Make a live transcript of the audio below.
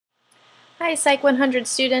Hi Psych 100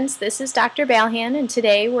 students, this is Dr. Balhan, and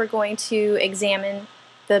today we're going to examine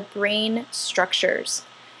the brain structures.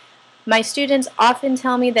 My students often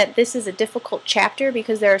tell me that this is a difficult chapter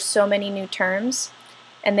because there are so many new terms,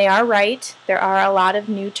 and they are right. There are a lot of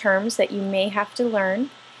new terms that you may have to learn.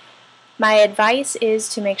 My advice is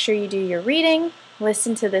to make sure you do your reading,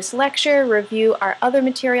 listen to this lecture, review our other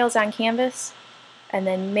materials on Canvas, and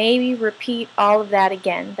then maybe repeat all of that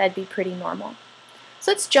again. That'd be pretty normal.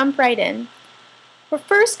 So let's jump right in. We're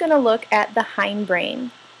first going to look at the hindbrain.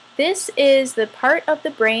 This is the part of the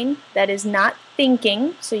brain that is not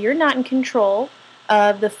thinking, so you're not in control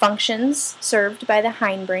of the functions served by the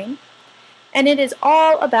hindbrain. And it is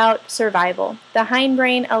all about survival. The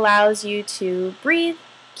hindbrain allows you to breathe,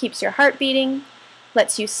 keeps your heart beating,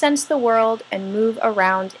 lets you sense the world and move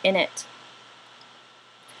around in it.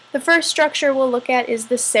 The first structure we'll look at is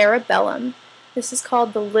the cerebellum. This is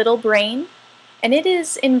called the little brain, and it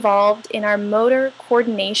is involved in our motor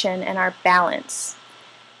coordination and our balance.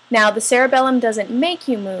 Now, the cerebellum doesn't make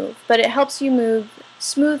you move, but it helps you move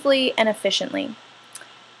smoothly and efficiently.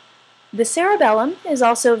 The cerebellum is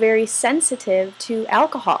also very sensitive to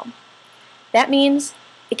alcohol. That means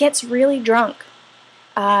it gets really drunk.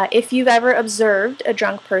 If you've ever observed a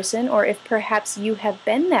drunk person, or if perhaps you have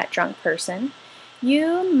been that drunk person,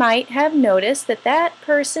 you might have noticed that that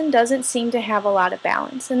person doesn't seem to have a lot of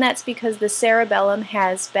balance, and that's because the cerebellum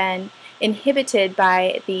has been inhibited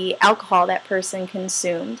by the alcohol that person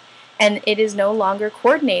consumed, and it is no longer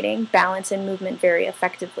coordinating balance and movement very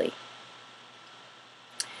effectively.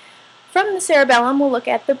 From the cerebellum, we'll look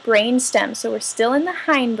at the brain stem. So we're still in the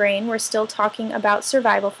hindbrain, we're still talking about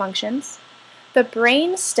survival functions. The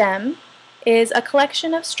brain stem is a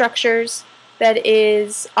collection of structures that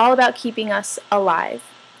is all about keeping us alive.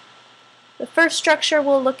 The first structure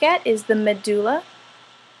we'll look at is the medulla.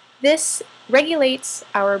 This regulates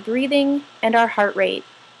our breathing and our heart rate.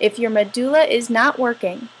 If your medulla is not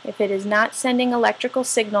working, if it is not sending electrical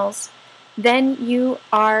signals, then you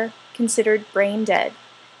are considered brain dead.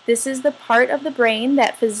 This is the part of the brain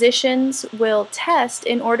that physicians will test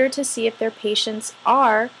in order to see if their patients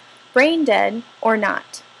are brain dead or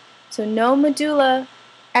not. So no medulla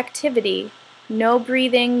activity, no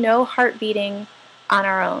breathing, no heart beating on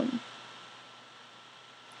our own.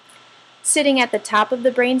 Sitting at the top of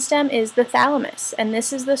the brainstem is the thalamus, and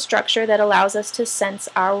this is the structure that allows us to sense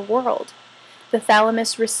our world. The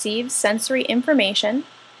thalamus receives sensory information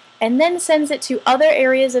and then sends it to other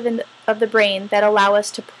areas of the brain that allow us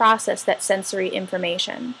to process that sensory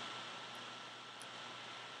information.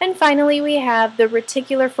 And finally, we have the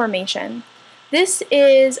reticular formation. This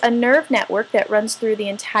is a nerve network that runs through the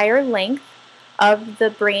entire length of the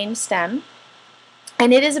brain stem,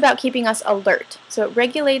 and it is about keeping us alert. So it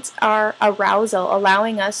regulates our arousal,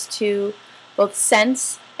 allowing us to both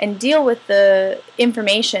sense and deal with the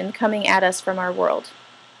information coming at us from our world.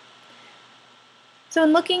 So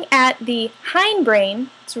in looking at the hindbrain,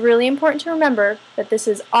 it's really important to remember that this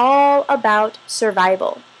is all about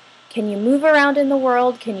survival. Can you move around in the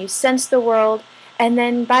world? Can you sense the world? And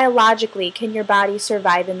then biologically, can your body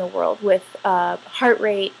survive in the world with heart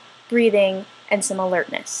rate, breathing, and some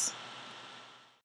alertness?